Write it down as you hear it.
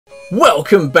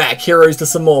Welcome back, heroes, to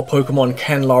some more Pokemon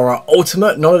Kanlara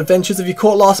Ultimate Non-Adventures. If you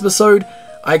caught last episode,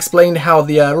 I explained how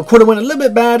the recorder went a little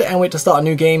bit bad and we had to start a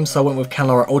new game, so I went with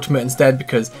Kanlara Ultimate instead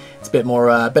because it's a bit more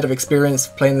better experience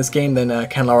playing this game than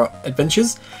Kanlara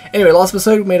Adventures. Anyway, last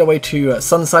episode we made our way to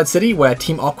Sunside City where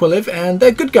Team Aqua live, and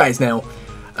they're good guys now.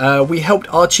 We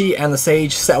helped Archie and the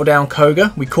Sage settle down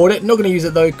Koga. We caught it, not going to use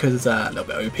it though because it's a little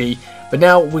bit OP. But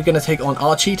now we're going to take on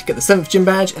Archie to get the 7th gym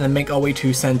badge and then make our way to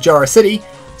Sanjara City,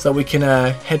 so we can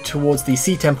head towards the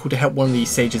Sea Temple to help one of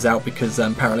these sages out, because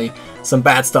apparently some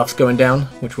bad stuff's going down,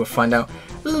 which we'll find out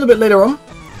a little bit later on.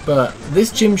 But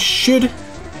this gym should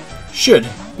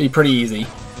be pretty easy.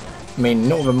 I mean,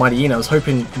 not with a Mighty I was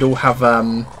hoping it'd all have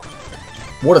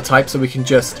water type, so we can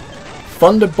just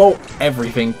Thunderbolt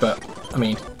everything, but I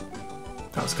mean,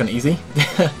 that was kind of easy.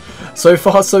 So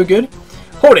far, so good.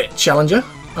 Hold it, Challenger.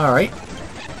 Alright.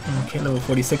 Okay, level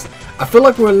 46. I feel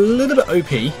like we're a little bit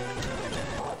OP,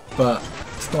 but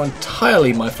it's not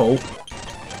entirely my fault,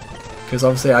 because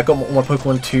obviously I got all my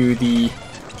Pokemon to the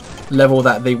level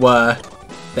that they were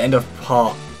the end of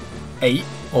part 8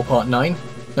 or part 9.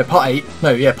 No, part 8.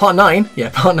 No, yeah, part 9. Yeah,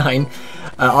 part 9.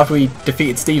 After we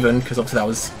defeated Steven, because obviously that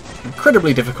was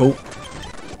incredibly difficult.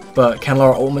 But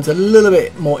Kanlara Ultimate's a little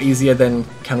bit more easier than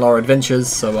Kanlara Adventures,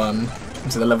 so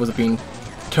obviously the levels have been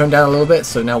toned down a little bit,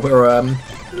 so now we're a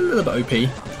little bit OP.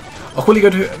 I'll quickly go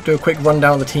to do a quick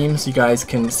rundown of the team so you guys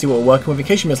can see what we're working with in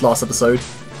case you missed last episode,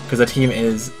 because the team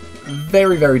is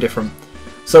very, very different.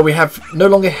 So we no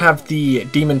longer have the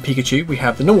Demon Pikachu, we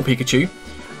have the normal Pikachu.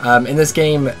 In this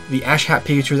game, the Ash Hat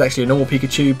Pikachu is actually a normal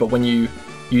Pikachu, but when you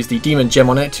use the Demon Gem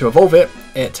on it to evolve it,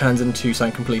 it turns into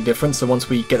something completely different. So once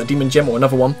we get the Demon Gem or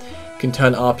another one, we can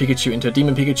turn our Pikachu into a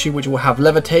Demon Pikachu, which will have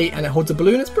Levitate and it holds a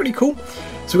balloon. It's pretty cool.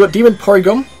 So we've got Demon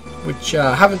Porygon, which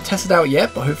I haven't tested out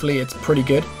yet, but hopefully it's pretty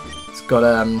good. It's got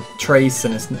Trace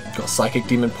and it's got Psychic,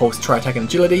 Demon Pulse, Tri-Attack and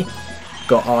Agility.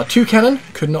 Got our Toucannon,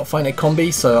 could not find a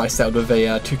combi, so I settled with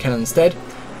a Toucannon instead.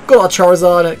 Got our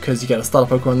Charizard, because you get a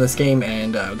starter Pokemon in this game,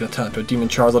 and we're going to turn it into a Demon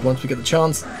Charizard once we get the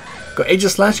chance. Got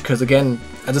Aegislash, because again,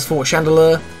 I just fought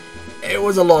Chandelure. It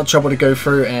was a lot of trouble to go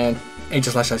through, and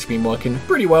Aegislash has actually been working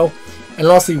pretty well. And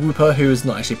lastly, Wooper, who is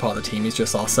not actually part of the team, he's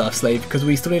just our Surf Slave, because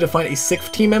we still need to find a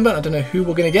 6th team member. I don't know who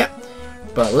we're going to get,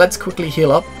 but let's quickly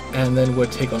heal up, and then we'll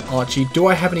take on Archie. Do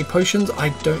I have any potions? I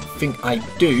don't think I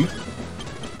do.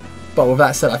 But with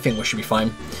that said, I think we should be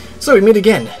fine. So we meet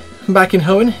again. Back in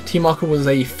Hoenn, Team Aqua was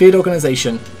a feared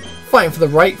organisation, fighting for the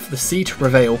right for the sea to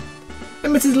prevail.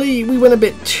 Admittedly, we went a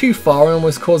bit too far and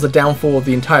almost caused the downfall of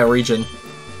the entire region.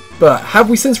 But have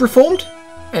we since reformed?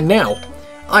 And now,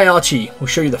 I, Archie, will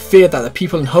show you the fear that the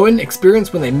people in Hoenn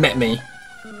experienced when they met me.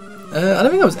 I don't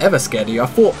think I was ever scared of you.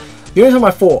 The only time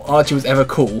I thought Archie was ever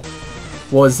cool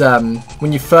was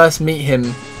when you first meet him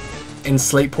in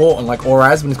Slateport on like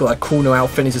Oraz, when he's got that cool new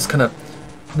outfit and he's just kind of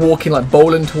walking like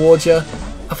bowling towards you.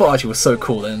 I thought Archie was so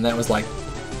cool, and that was like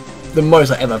the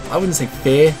most I wouldn't say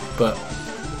fear, but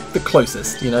the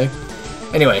closest, you know.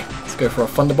 Anyway, let's go for a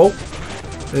Thunderbolt.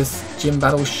 This gym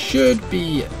battle should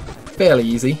be fairly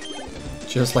easy.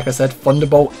 Just like I said,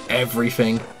 Thunderbolt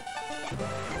everything.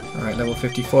 Alright, level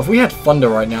 54. If we had Thunder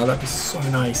right now, that'd be so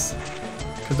nice.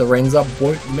 Because the Rains Up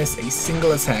won't miss a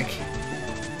single attack.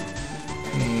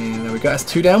 And there we go, that's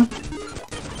 2 down.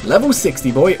 Level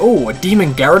 60, boy. Oh, a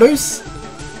Demon Gyarados?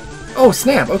 Oh,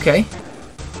 snap, okay.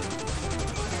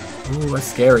 Ooh, that's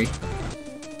scary.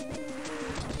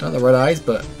 Don't have the red eyes,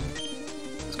 but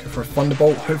let's go for a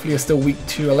Thunderbolt. Hopefully you're still weak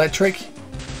to Electric.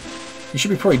 You should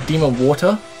be probably Demon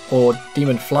Water or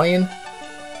Demon Flying.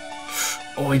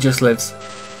 Oh, he just lives.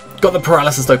 Got the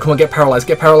paralysis though. Come on, get paralyzed.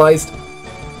 Get paralyzed.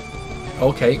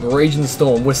 Okay, Raging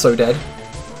Storm. We're so dead.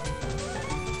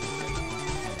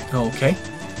 Okay.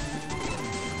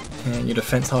 And your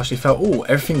defense harshly fell. Oh,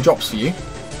 everything drops for you.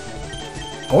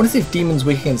 I want to see if Demon's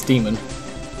weak against Demon.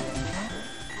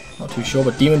 Not too sure,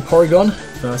 but Demon Porygon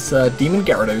versus Demon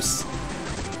Gyarados.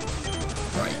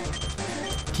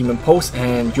 Right. Demon Pulse,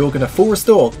 and you're going to full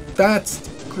restore. That's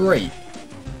great.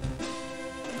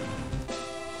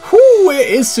 Whoo, it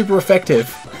is super effective.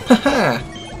 Haha.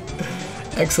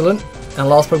 Excellent. And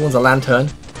last Pokemon's a Lantern.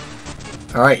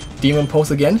 Alright, Demon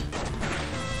Pulse again.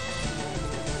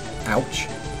 Ouch.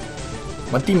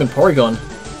 My Demon Porygon.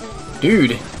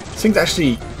 Dude, this thing's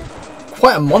actually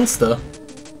quite a monster.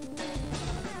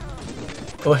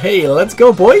 Oh hey, let's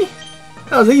go, boy!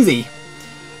 That was easy.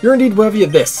 You're indeed worthy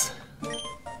of this.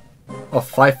 Of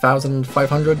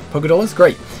 5,500 Pokédollars?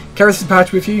 Great. Carry this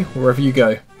badge with you wherever you go.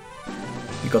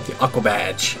 You got the Aqua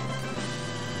Badge.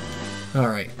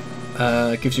 Alright.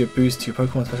 Gives you a boost to your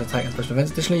Pokemon special attack and special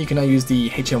events. Additionally, you can now use the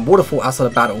HM Waterfall outside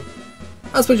of battle.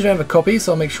 I suppose you don't have a copy,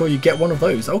 so I'll make sure you get one of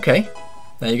those. Okay,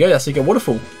 there you go, that's how you get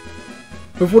Waterfall.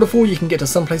 With Waterfall you can get to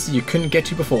some places you couldn't get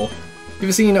to before. If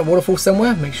you've seen a Waterfall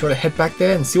somewhere, make sure to head back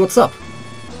there and see what's up.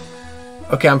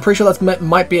 Okay, I'm pretty sure that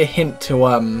might be a hint to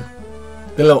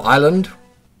the little island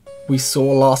we saw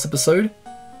last episode.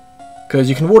 Because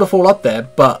you can Waterfall up there,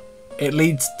 but it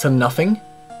leads to nothing.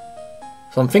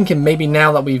 So I'm thinking maybe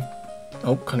now that we've...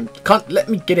 Oh, can't let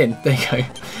me get in. There you go.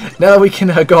 Now that we can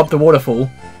go up the waterfall,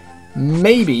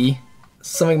 maybe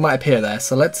something might appear there.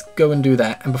 So let's go and do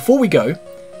that. And before we go,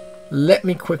 let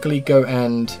me quickly go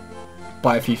and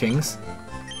buy a few things.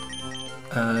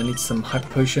 I need some hyper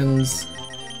potions.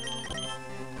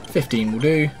 15 will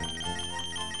do.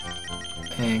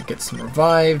 And get some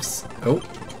revives. Oh,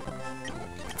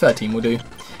 13 will do.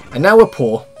 And now we're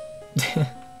poor.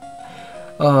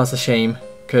 Oh, it's a shame.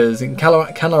 Because in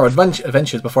Kanlara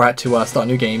Adventures, before I had to start a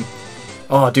new game,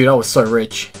 oh dude, I was so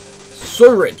rich.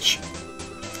 So rich!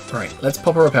 Right, let's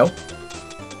pop a repel.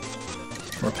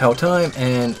 Repel time,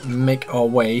 and make our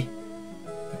way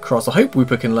across. I hope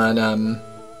Wooper can learn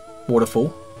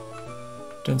Waterfall.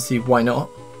 Don't see why not.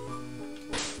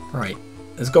 Right,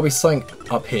 there's got to be something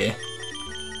up here.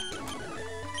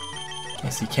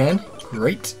 Yes, he can.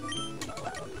 Great.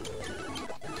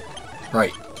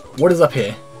 Right, what is up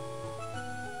here?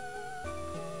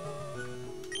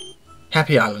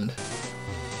 Happy Island.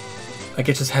 I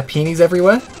get just happinis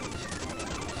everywhere?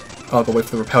 Oh, I've got to wait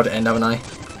for the repel to end, haven't I?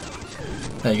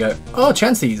 There you go. Oh,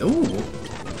 chances! Ooh!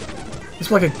 It's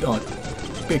like a... Oh,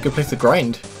 it'd be a good place to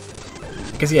grind.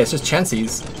 Because, yeah, it's just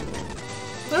chances.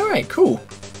 Alright, cool.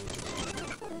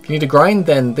 If you need to grind,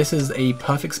 then this is a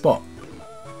perfect spot.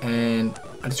 And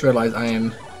I just realised I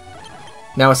am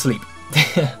now asleep.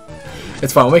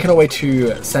 It's fine, we're making our way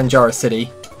to Sanjara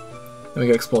City. Then we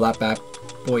go explore that bad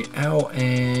boy out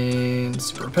and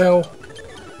super repel.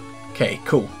 Okay,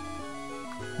 cool.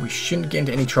 We shouldn't get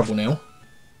into any trouble now.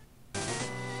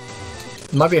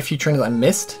 There might be a few trainers I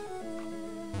missed.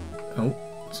 Oh,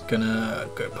 just gonna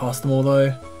go past them all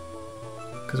though.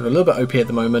 Because we're a little bit OP at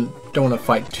the moment. Don't want to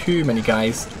fight too many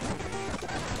guys.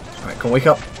 Alright, come on, wake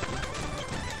up.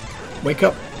 Wake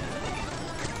up.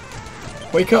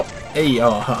 Wake up. Hey,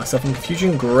 oh, self in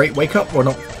confusion. Great, wake up. Or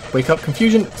not, wake up,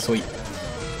 confusion. Sweet.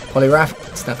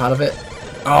 Polyrath, snap out of it.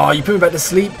 Oh, you put me back to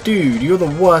sleep? Dude, you're the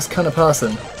worst kind of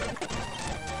person.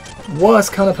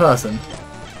 Worst kind of person.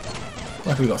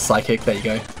 Like we got Psychic, there you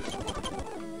go.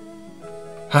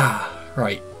 Ah,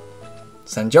 right.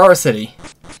 Sanjara City.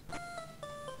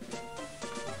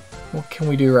 What can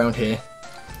we do around here?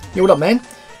 Yo, what up, man?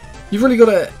 You've really got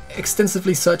to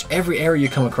extensively search every area you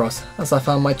come across, as I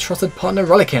found my trusted partner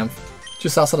Rollicamp,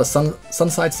 just outside of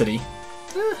Sunside City.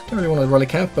 Don't really want a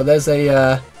Rollicamp, but there's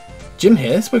a gym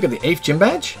here. Let's look at the 8th gym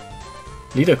badge.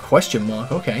 Leader question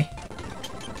mark, okay.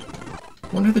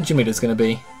 Wonder who the gym leader is going to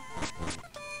be.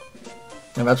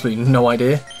 I have absolutely no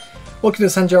idea. Welcome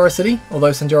to Sanjara City. Although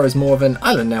Sanjara is more of an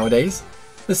island nowadays,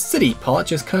 the city part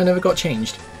just kind of never got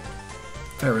changed.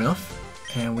 Fair enough.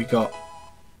 And we got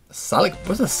Salic.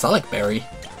 What's a Salic berry?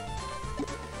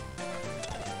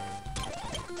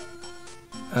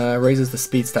 Raises the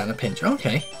speed stat in a pinch.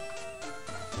 Okay.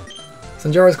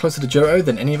 Sanjara is closer to Johto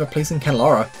than any other place in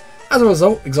Kanlara. As a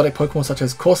result, exotic Pokemon such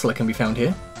as Corsola can be found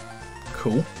here.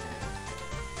 Cool.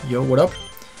 Yo, what up?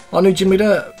 Our new gym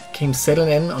leader came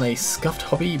sailing in on a scuffed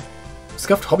hobby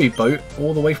boat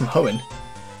all the way from Hoenn.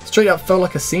 Straight up felt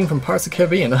like a scene from Pirates of the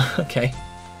Caribbean. Okay.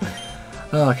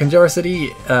 Kanjara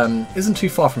City isn't too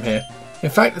far from here. In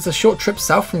fact, it's a short trip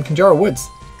south from Kanjara Woods,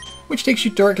 which takes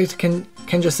you directly to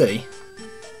Kenja City.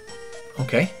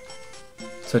 Okay.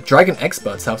 So Dragon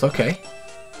Expert's house, okay.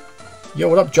 Yo,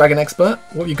 what up, Dragon Expert?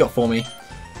 What have you got for me? Do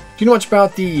you know much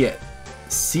about the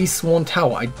Sea Sworn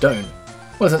Tower? I don't.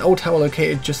 Well, it's an old tower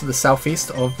located just to the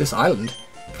southeast of this island.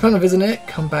 If you plan on visiting it,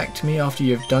 come back to me after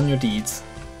you've done your deeds.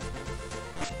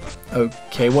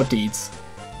 Okay, what deeds?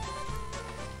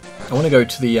 I want to go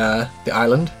to the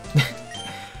island.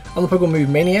 On the Pokemon move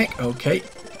Maniac, okay.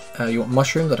 You want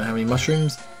mushrooms? I don't have any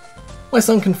mushrooms. My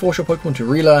son can force your Pokemon to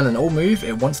relearn an old move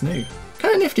it once knew.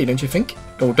 Kinda nifty, don't you think?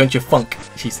 Or don't you funk,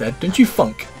 she said. Don't you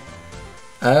funk?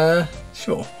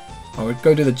 Sure. I would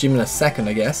go to the gym in a second,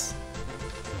 I guess.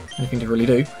 Anything to really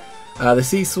do. The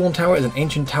Sea Sworn Tower is an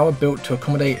ancient tower built to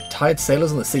accommodate tired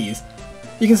sailors on the seas.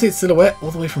 You can see its silhouette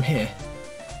all the way from here.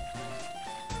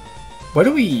 Where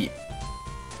do we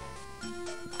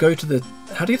go to the...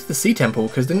 How do you get to the Sea Temple?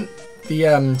 Because didn't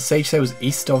the sage say it was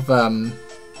east of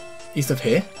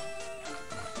here?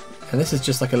 And this is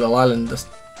just like a little island that's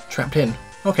trapped in.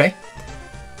 Okay.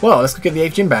 Well, let's go get the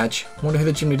 8th gym badge. I wonder who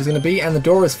the gym leader is going to be. And the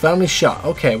door is firmly shut.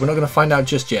 Okay, we're not going to find out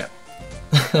just yet.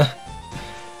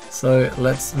 So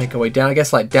let's make our way down. I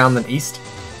guess like down then east.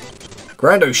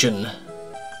 Grand Ocean.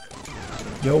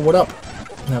 Yo, what up?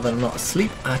 Now that I'm not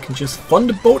asleep, I can just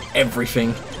thunderbolt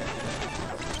everything.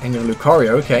 And your Lucario,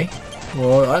 okay.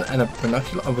 Well, and a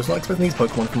binocular. I was not expecting these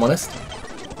Pokemon, if I'm honest.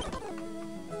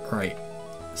 Right.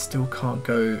 Still can't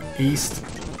go east.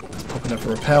 Let's pop another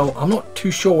repel. I'm not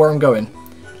too sure where I'm going.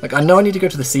 Like, I know I need to go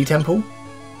to the Sea Temple.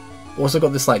 Also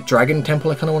got this, like, Dragon Temple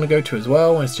I kind of want to go to as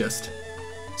well. It's just...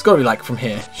 It's got to be, like, from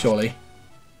here, surely.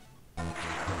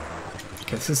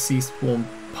 Okay, this is Sea Swarm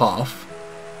Path.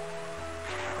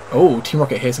 Oh, Team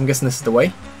Rocket here, so I'm guessing this is the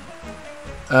way.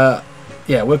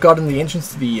 Yeah, we're guarding the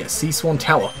entrance to the Sea Swan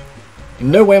Tower. In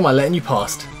no way am I letting you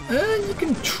past. You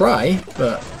can try,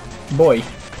 but boy,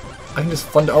 I can just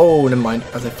thunder. Oh, never mind.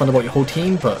 As I thunderbolt your whole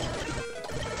team, but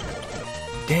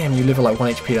damn, you live at like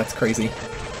 1 HP. That's crazy.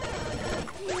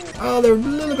 Oh, they're a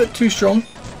little bit too strong.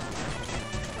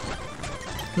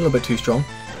 A little bit too strong.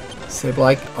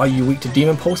 Sableye, are you weak to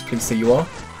Demon Pulse? Please say you are.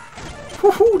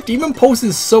 Woohoo! Demon Pulse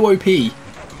is so OP.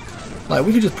 Like,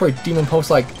 we could just probably Demon Pulse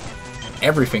like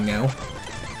everything now.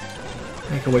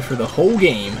 Make our way through the whole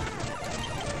game.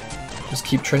 Just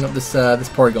keep training up this this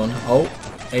Porygon. Oh,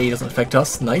 A doesn't affect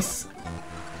us. Nice.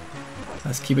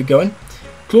 Let's keep it going.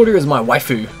 Claudia is my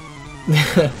waifu.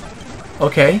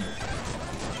 Okay.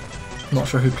 Not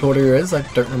sure who Claudia is. I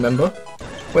don't remember.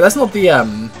 Wait, that's not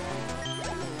the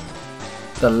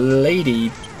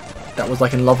lady that was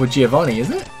like in love with Giovanni, is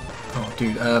it? Oh,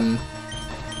 dude. Got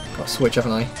to switch,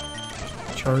 haven't I?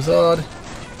 Charizard.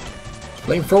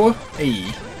 Flamethrower.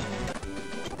 Hey.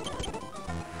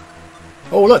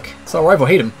 Oh look, it's our rival,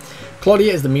 hate him.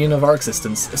 Claudia is the meaning of our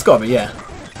existence. It's gotta be, yeah.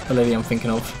 The lady I'm thinking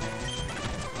of.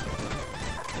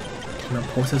 Demon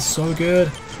Pulse is so good.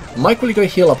 I might really go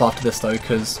heal up after this though,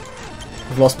 because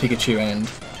we've lost Pikachu and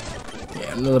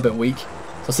yeah, a little bit weak. So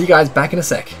I'll see you guys back in a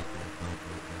sec.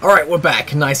 Alright, we're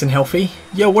back, nice and healthy.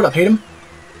 Yo, what up, Hayden?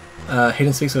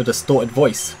 Hayden speaks with a distorted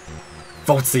voice.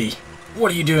 Voltsy,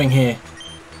 what are you doing here?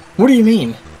 What do you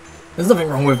mean? There's nothing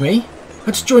wrong with me. I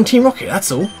just joined Team Rocket, that's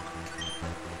all.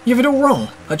 You have it all wrong.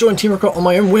 I joined Team Rocket on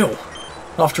my own will.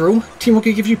 After all, Team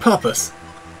Rocket gives you purpose.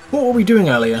 What were we doing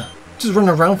earlier? Just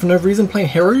running around for no reason playing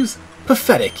heroes?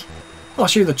 Pathetic. I'll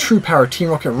show you the true power of Team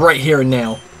Rocket right here and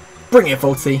now. Bring it,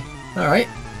 Voltsy. Alright,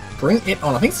 bring it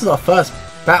on. I think this is our first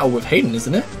battle with Hayden,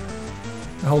 isn't it?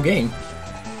 The whole game.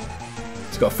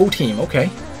 He's got a full team,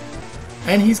 okay.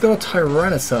 And he's got a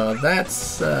Tyrannosaur.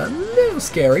 That's a little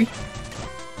scary.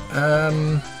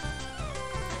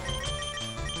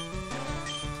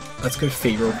 Let's go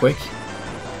Fee real quick.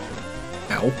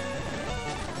 Ow.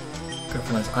 Go for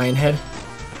a nice Iron Head.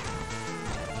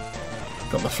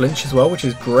 Got the flinch as well, which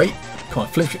is great. Come on,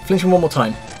 flinch him one more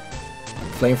time.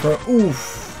 Flamethrower.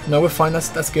 Oof. No, we're fine.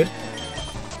 That's good.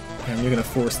 And you're gonna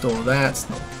full restore. That's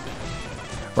not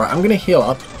good. Right, I'm gonna heal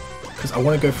up because I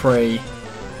want to go for a.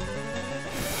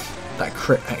 That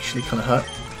crit actually kind of hurt.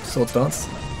 Swords Dance.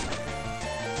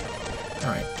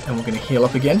 All right, and we're gonna heal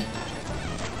up again.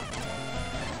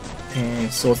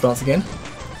 And Swords Dance again.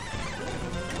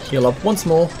 Heal up once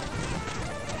more.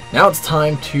 Now it's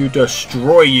time to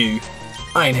destroy you.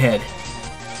 Iron Head.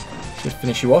 Should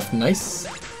finish you off. Nice.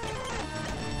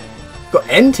 Got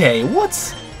Entei.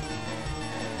 What?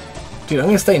 Dude, I'm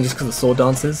going to stay in just because of Sword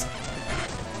Dances.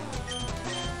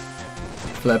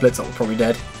 Flare Blitz. Oh, we're probably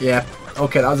dead. Yeah.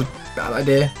 Okay, that was a bad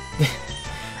idea.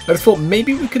 I just thought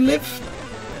maybe we could live.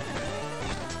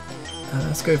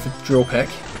 Let's go for Drill Peck.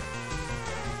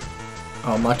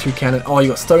 Oh, my two cannon. Oh, you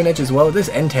got Stone Edge as well. This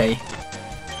Entei.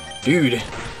 Dude.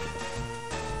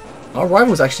 Our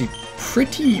rival's actually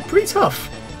pretty tough.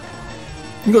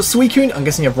 You got Suicune. I'm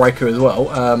guessing you have Raikou as well.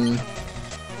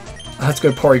 I had to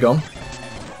go Porygon.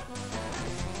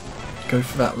 Go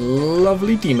for that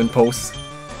lovely Demon Pulse.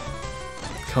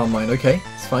 Calm Mind. Okay,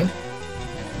 it's fine.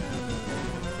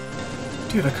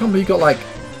 Dude, I can't believe you got like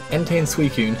Entei and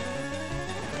Suicune.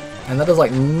 And that does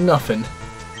like nothing.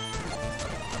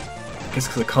 I guess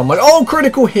because of Calm Mind. Oh,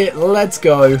 critical hit! Let's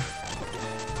go!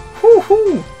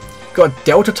 Woohoo! Got a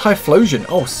Delta Typhlosion.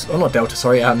 Oh, not Delta,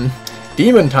 sorry.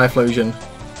 Demon Typhlosion.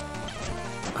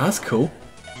 That's cool.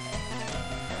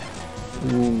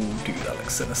 Ooh, dude, that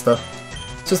looks sinister.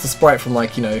 It's just a sprite from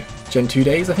like, you know, Gen 2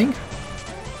 days, I think.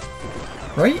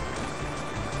 Right?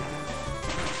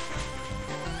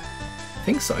 I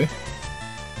think so.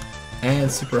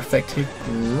 And super effective.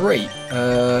 Great.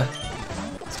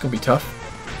 It's gonna be tough.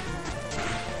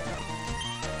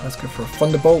 Let's go for a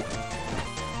Thunderbolt.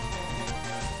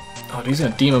 Oh, he's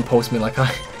gonna Demon Pulse me like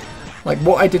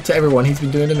what I did to everyone he's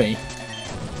been doing to me.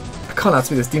 I can't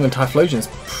answer this Demon Typhlosion is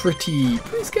pretty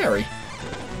scary.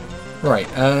 Right,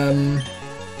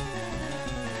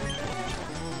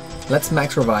 Let's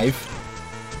max revive.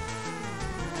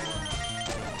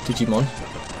 Digimon.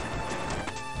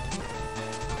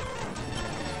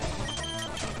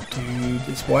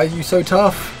 Dude, why are you so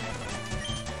tough?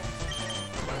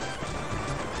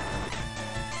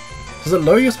 Does it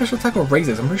lower your special attack or raise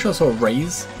it? I'm pretty sure I saw a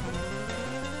raise.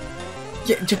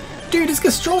 Yeah, dude, this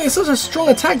gets stronger. It's such a strong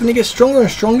attack, then it gets stronger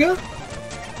and stronger.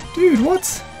 Dude,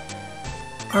 what?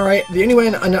 Alright, the only way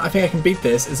I think I can beat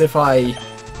this is if I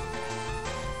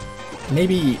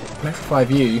maybe max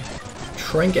revive you,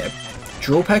 try and get a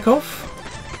drill pack off.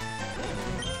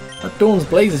 That Dawn's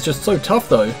Blaze is just so tough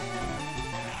though.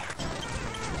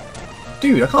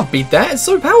 Dude, I can't beat that. It's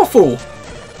so powerful.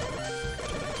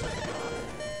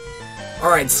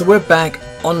 Alright, so we're back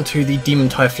onto the Demon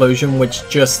Typhlosion, which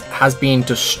just has been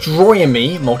destroying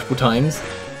me multiple times.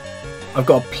 I've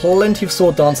got plenty of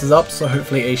Sword Dancers up, so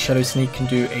hopefully a Shadow Sneak can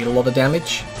do a lot of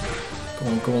damage. Go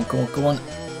on, go on, go on, go on.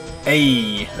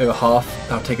 Hey, over half.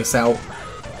 That'll take us out.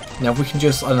 Now if we can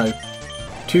just, I don't know,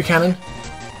 2 cannon.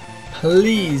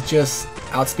 Please just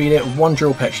outspeed it. 1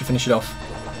 Drill Peck should finish it off.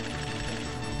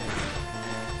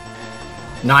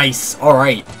 Nice,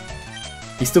 alright.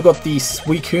 He's still got the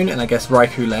Suicune and I guess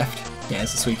Raikou left. Yeah,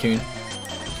 it's a Suicune.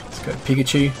 Let's go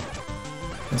Pikachu.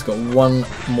 He's got 1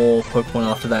 more Pokemon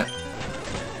after that.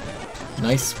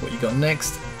 Nice, what you got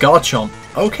next? Garchomp.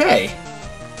 Okay.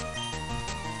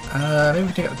 Maybe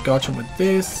we can take out Garchomp with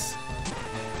this.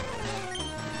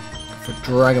 For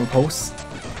Dragon Pulse.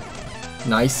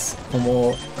 Nice. 1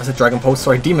 more. I said Dragon Pulse,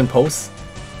 sorry, Demon Pulse.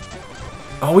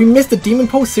 Oh, we missed the Demon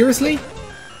Pulse? Seriously?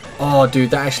 Oh,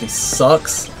 dude, that actually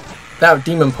sucks. That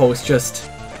Demon Pulse just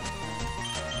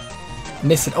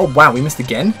missed it. Oh wow, we missed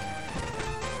again.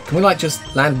 Can we like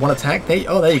just land 1 attack?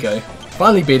 Oh, there you go.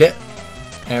 Finally beat it.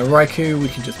 And Raikou, we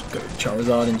can just go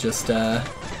Charizard and just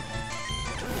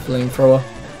Flamethrower.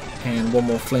 And 1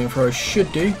 more Flamethrower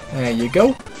should do. There you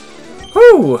go.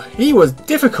 Whew, he was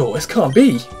difficult. This can't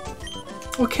be.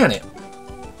 Or can it?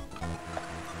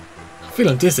 I'm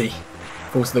feeling dizzy.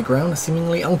 Falls to the ground,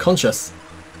 seemingly unconscious.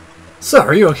 Sir,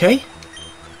 are you okay?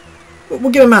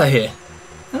 We'll get him out of here.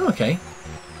 Oh, okay.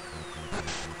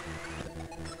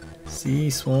 Sea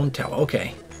Swan Tower.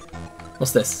 Okay.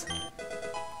 What's this?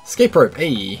 Escape rope.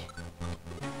 Hey.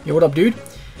 Yeah, what up, dude?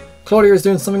 Claudia is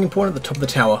doing something important at the top of the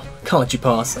tower. Can't let you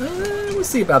pass. We'll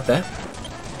see about that.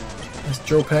 There's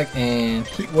Drill Peck and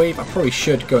Heat Wave. I probably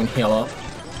should go and heal up.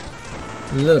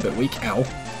 A little bit weak. Ow.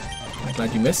 I'm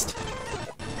glad you missed.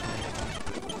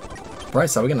 Right,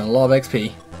 so we're getting a lot of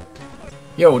XP.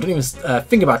 Yo, don't even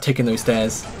think about taking those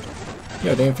stairs.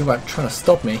 Yo, don't even think about trying to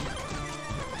stop me.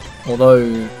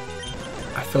 Although,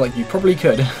 I feel like you probably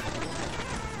could.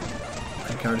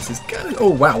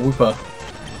 Oh wow, Wooper.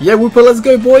 Yeah, Wooper, let's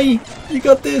go, boy! You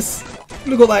got this!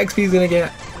 Look what that XP is gonna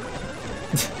get.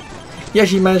 You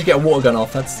actually managed to get a water gun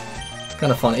off. That's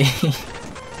kind of funny.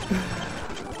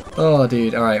 Oh,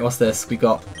 dude. Alright, what's this? We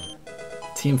got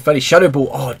Team 30 Shadow Ball.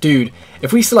 Oh, dude.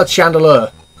 If we still had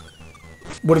Chandelure,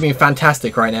 would have been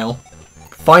fantastic right now.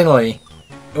 Finally.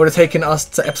 It would have taken us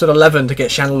to episode 11 to get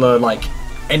Chandelure, like,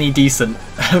 any decent.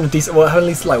 Well, at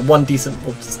least, like, 1 decent,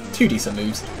 or 2 decent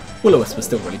moves. Will-O-Wisp was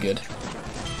still really good.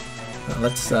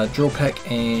 Let's Drill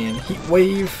Peck and Heat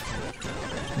Wave.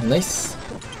 Nice.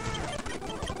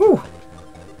 Whew.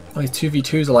 Oh, these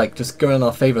 2v2s are, like, just going in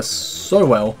our favour so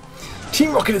well.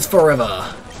 Team Rocket is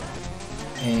forever!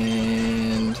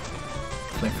 And...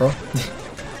 Flamethrower.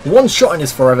 1 shot in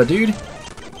is forever, dude.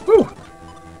 Woo!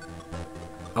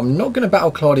 I'm not going to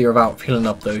battle Claudia without healing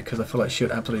up though, because I feel like she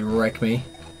would absolutely wreck me.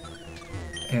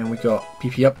 And we got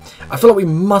PP up. I feel like we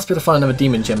must be able to find another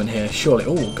Demon Gem in here, surely.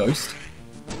 Oh, Ghost.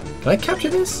 Can I capture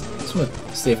this? I just want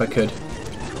to see if I could.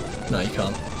 No, you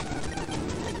can't.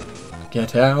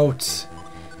 Get out.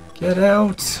 Get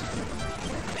out.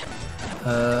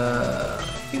 I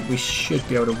think we should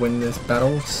be able to win this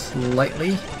battle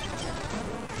slightly.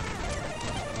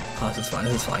 Oh, this is fine,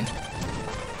 this is fine.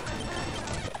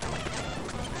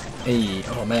 Hey,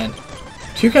 oh man.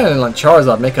 Toucan and like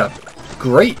Charizard make a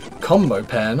great combo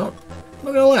pair, not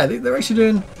gonna lie, they're actually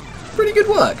doing pretty good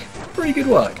work. Pretty good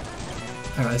work.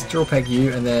 Alright, let's Drill Peck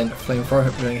you and then Flamethrower.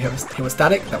 Hope we're going to hit with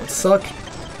Static, that would suck.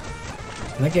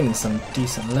 And they're getting some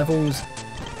decent levels.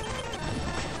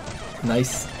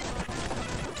 Nice.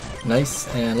 Nice,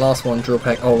 and last one, Drill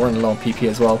Peck. Oh, we're running low on PP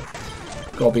as well.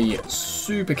 Gotta be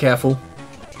super careful.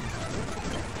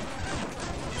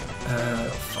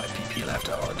 5 PP left.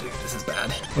 Oh, dude, this is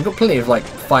bad. We've got plenty of like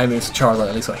fire moves to Charizard.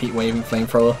 At least got Heat Wave and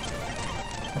Flamethrower.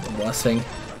 Not the worst thing.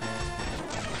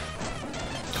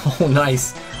 Oh,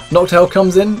 nice. Noctowl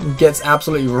comes in and gets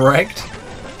absolutely wrecked.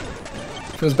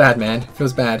 Feels bad, man.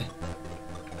 Feels bad.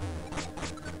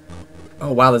 Oh,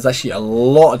 Oh wow, there's actually a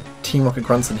lot of Team Rocket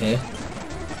grunts in here.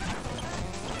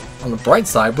 On the bright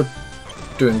side, we're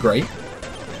doing great.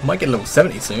 Might get level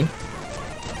 70 soon,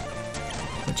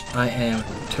 which I am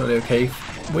totally okay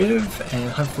with, and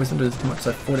hopefully it's not as much as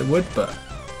I thought it would, but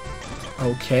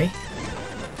okay.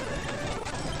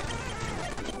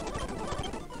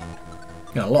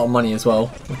 Got a lot of money as well,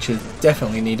 which is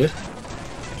definitely needed.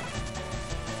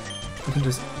 We can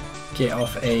just get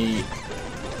off a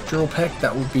drill peck,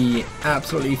 that would be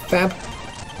absolutely fab,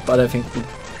 but I don't think we're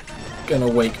gonna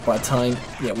wake by the time,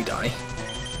 yeah, we die.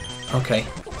 Okay,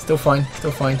 still fine,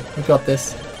 we got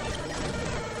this.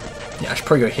 Yeah, I should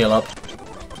probably go heal up.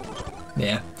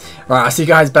 Yeah. Alright, I'll see you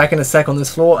guys back in a sec on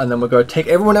this floor, and then we'll go take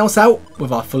everyone else out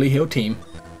with our fully healed team.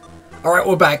 Alright,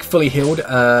 we're back, fully healed.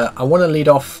 I want to lead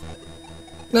off...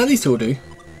 No, these two will do.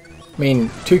 I mean,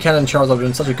 two Cannon and Charizard are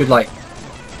doing such a good,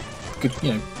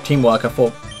 good, teamwork. I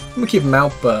thought we'll keep them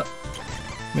out, but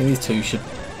I mean, these two should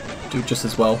do just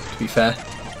as well, to be fair.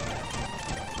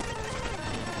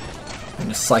 I'm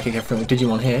just psychic everything with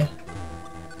Digimon here.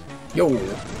 Yo! I'm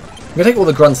gonna take all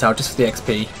the grunts out just for the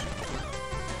XP.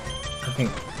 I think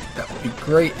that would be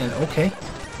great, and okay.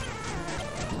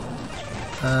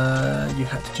 You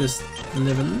had to just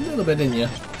live a little bit, didn't you?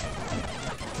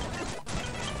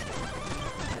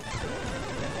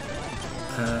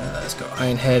 Let's go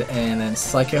Iron Head and then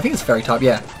Psychic. I think it's Fairy type,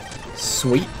 yeah.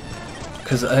 Sweet.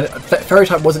 Because Fairy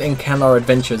type wasn't in Kanlara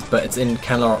Adventures, but it's in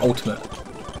Kanlara Ultimate,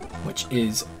 which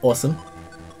is awesome.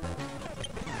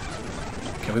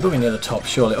 Okay, we've got to be near the top,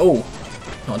 surely. Oh!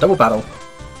 Not a double battle.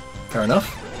 Fair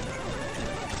enough.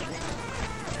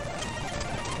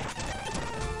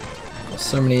 Got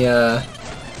so many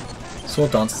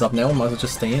sword dancers up now, might as well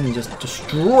just stay in and just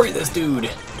destroy this dude!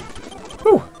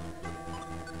 Whew!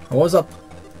 I was up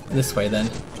this way then.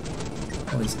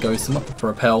 All these ghosts, I'm up for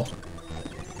Repel.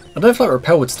 I don't feel like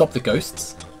Repel would stop the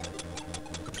ghosts.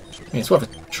 I mean, it's worth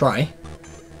a try.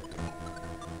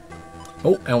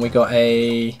 Oh, and we got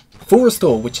a full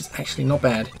restore, which is actually not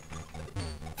bad.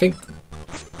 I think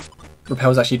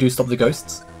Repels actually do stop the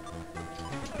ghosts.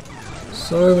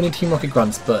 So many Team Rocket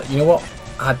grunts, but you know what?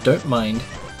 I don't mind.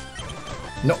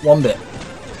 Not one bit.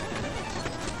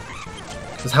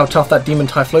 Because how tough that Demon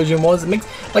Typhlosion was. It makes,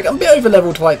 like, I'm a bit over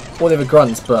leveled to like all the other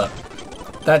grunts, but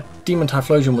that Demon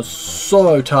Typhlosion was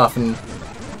so tough, and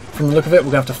from the look of it,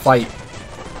 we're gonna have to fight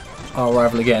our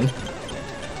rival again.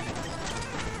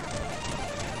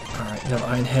 Alright, another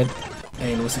Iron Head,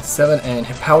 a level 67, and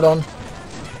Hippowdon.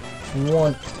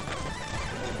 1,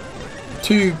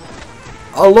 2,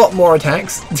 a lot more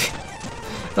attacks.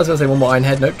 I was gonna say one more Iron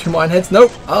Head, nope, 2 more Iron Heads,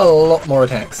 nope, a lot more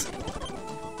attacks.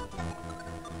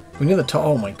 We're near the top,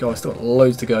 oh my god, still got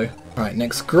loads to go. Alright,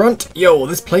 next grunt. Yo,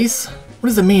 this place, what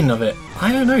is the meaning of it?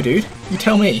 I don't know, dude, you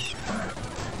tell me.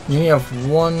 You only have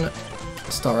 1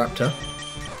 Staraptor,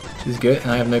 which is good,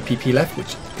 and I have no PP left,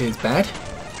 which is bad.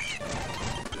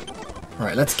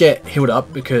 Alright, let's get healed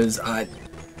up because I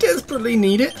desperately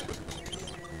need it.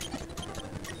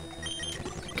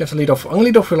 Get to lead off. I'm gonna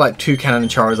lead off with like 2 Cannon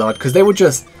and Charizard because they were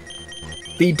just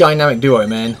the dynamic duo,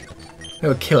 man. They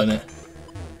were killing it.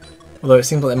 Although it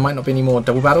seems like there might not be any more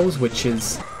double battles, which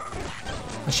is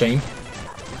a shame.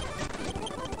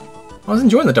 I was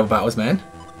enjoying the double battles, man.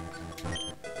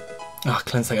 Ah, oh,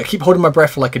 cleanse. I keep holding my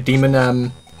breath for like a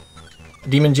demon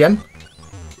gem.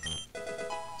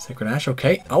 Sacred Ash,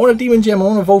 okay. I want a demon gem. I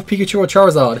want to evolve Pikachu or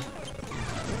Charizard.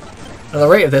 At the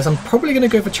rate of this, I'm probably going to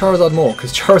go for Charizard more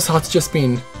because Charizard's just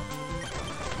been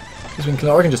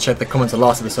killer. I can just check the comments of the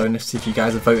last episode and see if you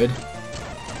guys have voted.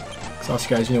 So ask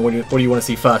you guys, what do you want to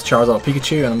see first, Charizard or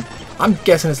Pikachu? And I'm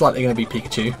guessing it's likely going to be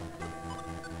Pikachu.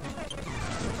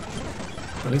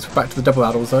 At least we're back to the double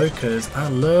battles though, because I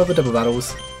love the double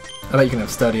battles. I bet you can have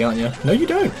Sturdy, aren't you? No, you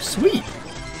don't. Sweet.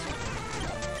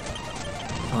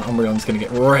 Oh, Umbreon's going to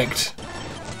get wrecked.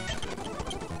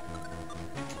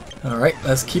 Alright,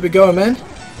 let's keep it going, man.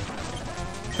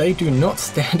 They do not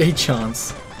stand a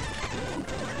chance.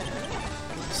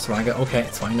 Swagger, okay,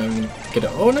 it's fine. No, you can get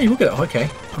it. Oh, no, you will get it. Okay.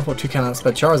 I've got 2 cannons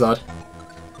sped Charizard.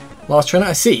 Last trainer,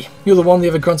 I see. You're the one the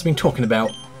other grunts have been talking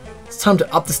about. It's time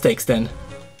to up the stakes then.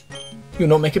 You'll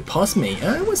not make it past me.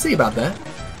 We'll see about that.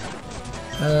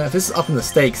 If this is up in the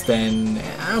stakes, then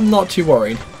I'm not too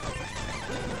worried.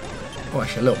 Oh,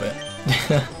 actually, a little bit.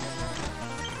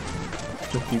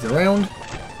 Flip these around.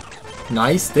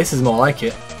 Nice, this is more like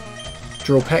it.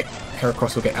 Drill Peck,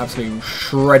 Heracross will get absolutely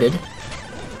shredded.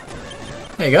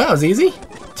 There you go, that was easy.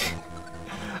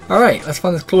 Alright, let's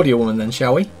find this Claudia woman then,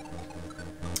 shall we?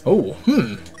 Oh,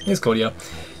 here's Claudia.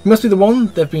 You must be the one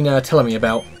they've been telling me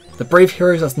about. The brave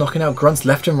heroes that's knocking out grunts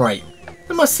left and right.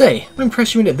 I must say, I'm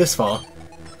impressed you made it this far.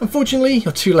 Unfortunately,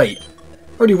 you're too late.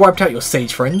 Already wiped out your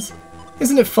sage friends.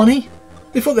 Isn't it funny?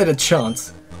 They thought they had a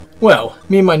chance. Well,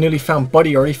 me and my newly found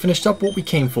buddy already finished up what we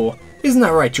came for. Isn't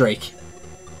that right, Drake?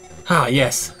 Ah,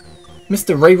 yes.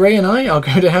 Mr. Ray Ray and I are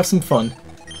going to have some fun.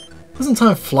 Doesn't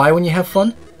time fly when you have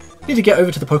fun? Need to get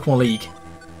over to the Pokemon League.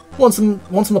 Once I'm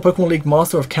the Pokemon League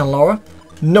Master of Kanlara,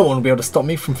 no one will be able to stop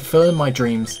me from fulfilling my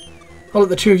dreams. I'll let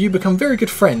the two of you become very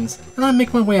good friends, and I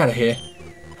make my way out of here.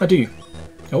 I do.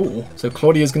 Oh, so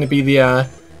Claudia's going to be the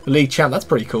league champ. That's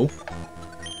pretty cool.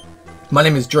 My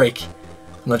name is Drake.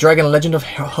 I'm the Dragon Legend of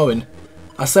Hoenn.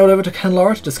 I sailed over to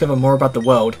Kanlara to discover more about the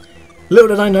world. Little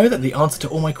did I know that the answer to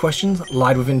all my questions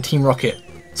lied within Team Rocket,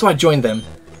 so I joined them.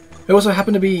 I also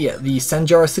happen to be the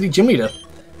Sanjara City gym leader.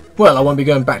 Well, I won't be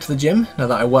going back to the gym now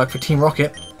that I work for Team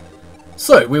Rocket.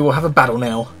 So, we will have a battle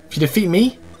now. If you defeat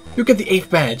me, you'll get the 8th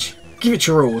badge. Give it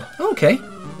your all. Okay.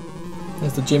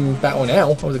 There's the gym battle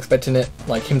now. I was expecting it,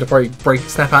 like him to probably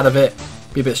snap out of it,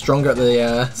 be a bit stronger at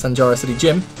the Sanjara City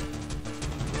gym.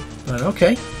 But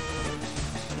okay.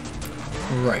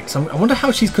 Right, so I wonder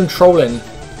how she's controlling,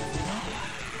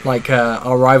 like,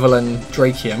 our rival and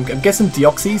Drake here. I'm guessing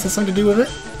Deoxys has something to do with it.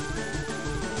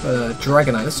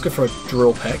 Dragonite. Let's go for a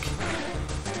Drill Peck.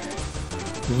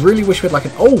 Really wish we had like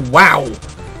an... Oh, wow!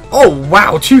 Oh,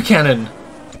 wow! 2 cannon!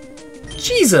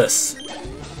 Jesus!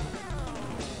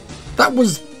 That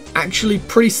was actually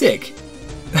pretty sick.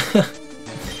 That's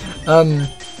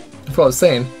what I was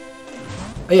saying.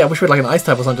 Oh, yeah, I wish we had like an Ice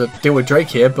type or something to deal with Drake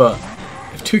here, but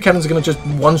if 2 cannons are going to just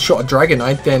one-shot a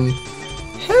Dragonite, then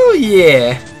hell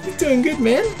yeah! He's doing good,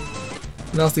 man.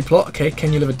 Nasty plot. Okay,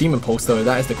 can you live a Demon Pulse though?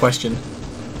 That is the question.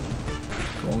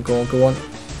 Go on, go on, go on.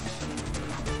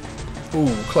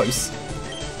 Ooh, close.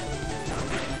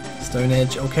 Stone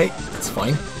Edge, okay, that's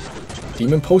fine.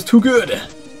 Demon Pulse, too good!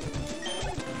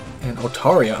 And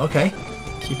Altaria, okay.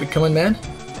 Keep it coming, man.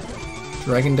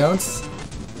 Dragon Dance.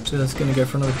 Just gonna go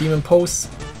for another Demon Pulse.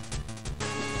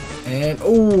 And,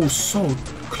 oh, so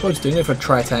close, doing it for a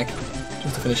Tri-Attack.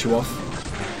 Just to finish you off.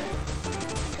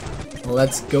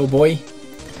 Let's go, boy.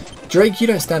 Drake, you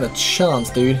don't stand a chance,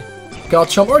 dude.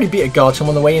 Garchomp, already beat a Garchomp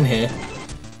on the way in here.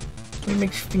 What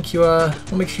makes you think your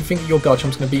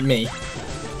Garchomp's gonna beat me?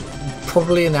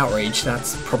 Probably an Outrage,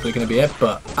 that's probably gonna be it,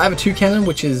 but I have a 2 cannon,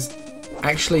 which is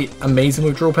actually amazing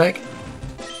with Drill Peck.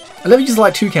 I never just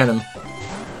like 2 cannon.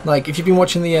 Like, if you've been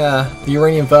watching the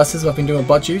Uranium Versus I've been doing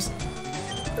Butt Juice,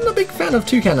 I'm not a big fan of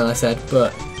 2 cannon, I said,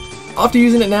 but after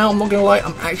using it now, I'm not gonna lie,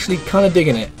 I'm actually kinda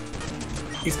digging it.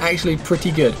 It's actually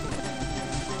pretty good.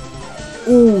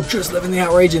 Ooh, just living the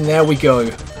Outrage, and there we go.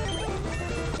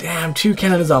 Damn, 2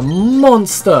 cannon is a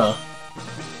monster!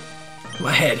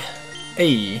 My head.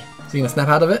 Hey, is he gonna snap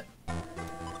out of it?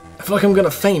 I feel like I'm gonna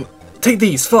faint. Take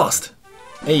these, fast!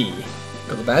 Hey,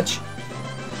 got the badge.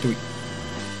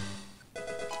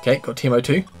 Okay, got Team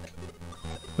 02.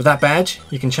 With that badge,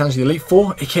 you can challenge the Elite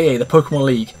Four, aka the Pokemon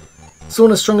League.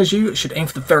 Someone as strong as you should aim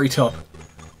for the very top.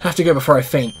 Have to go before I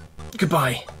faint.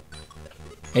 Goodbye.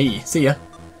 Hey, see ya.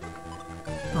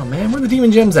 Oh man, where are the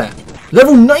Demon Gems at?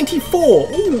 Level 94!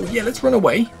 Ooh, yeah, let's run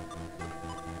away.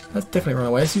 Let's definitely run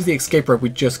away. Let's use the escape rope we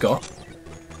just got.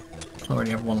 I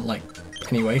already have one, like,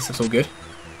 anyway, so it's all good.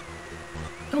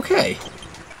 Okay.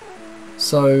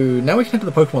 So, now we can head to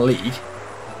the Pokemon League.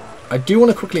 I do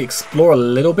want to quickly explore a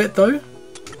little bit, though.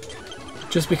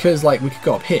 Just because, like, we could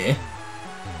go up here.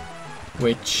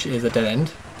 Which is a dead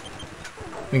end.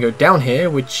 We can go down here,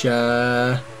 which,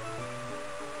 ooh.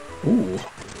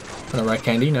 Another red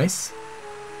candy, nice.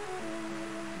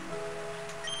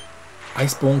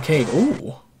 Iceborne Cave,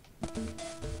 ooh.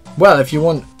 Well, if you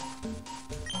want...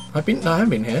 No, I haven't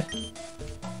been here.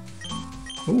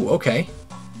 Ooh, okay.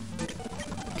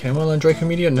 Can one learn Draco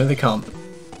Meteor? No, they can't.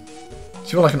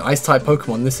 If you want like an Ice-type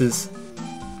Pokemon, this is...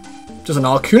 just an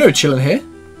Arcuno chilling here.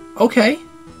 Okay.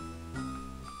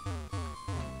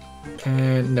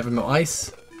 And Never Melt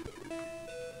Ice.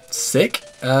 Sick.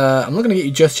 I'm not going to get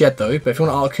you just yet though, but if you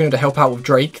want Arcuno to help out with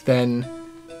Drake, then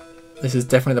this is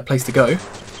definitely the place to go.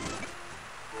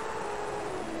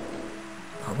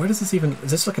 Oh, where does this even...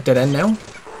 is this like a dead end now?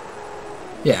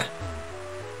 Yeah.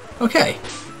 Okay.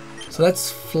 So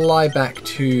let's fly back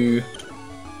to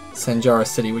Sanjara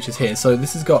City, which is here. So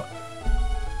this has got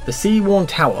the Sea-Worn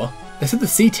Tower. They said the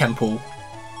Sea Temple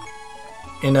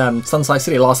in Sunside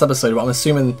City last episode, but I'm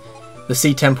assuming the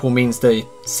Sea Temple means the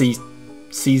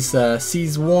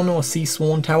Sea-Sworn or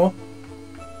Sea-Sworn Tower.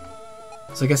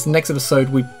 So I guess the next episode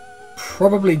we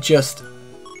probably just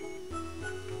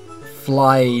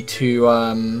fly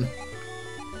to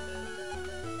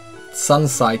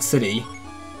Sunside City,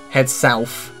 head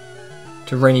south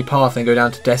to Rainy Path and go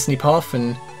down to Destiny Path,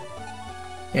 and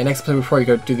yeah, next episode we'll probably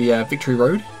go do the Victory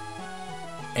Road.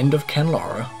 End of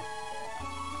Kanlara.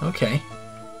 Okay.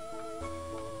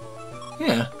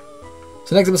 Yeah.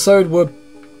 So next episode, we're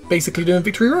basically doing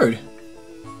Victory Road.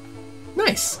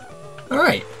 Nice.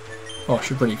 Alright. Oh, I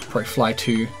should probably fly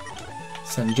to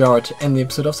Sanjara to end the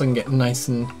episode off so I can get nice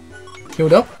and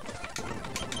healed up.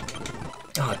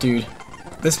 Ah, dude.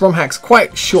 This ROM hack's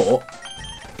quite short,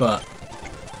 but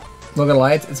not gonna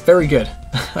lie, it's very good.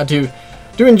 I do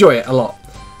enjoy it a lot.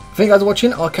 Thank you guys for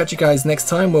watching. I'll catch you guys next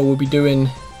time where we'll be doing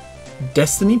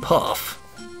Destiny Path.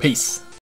 Peace.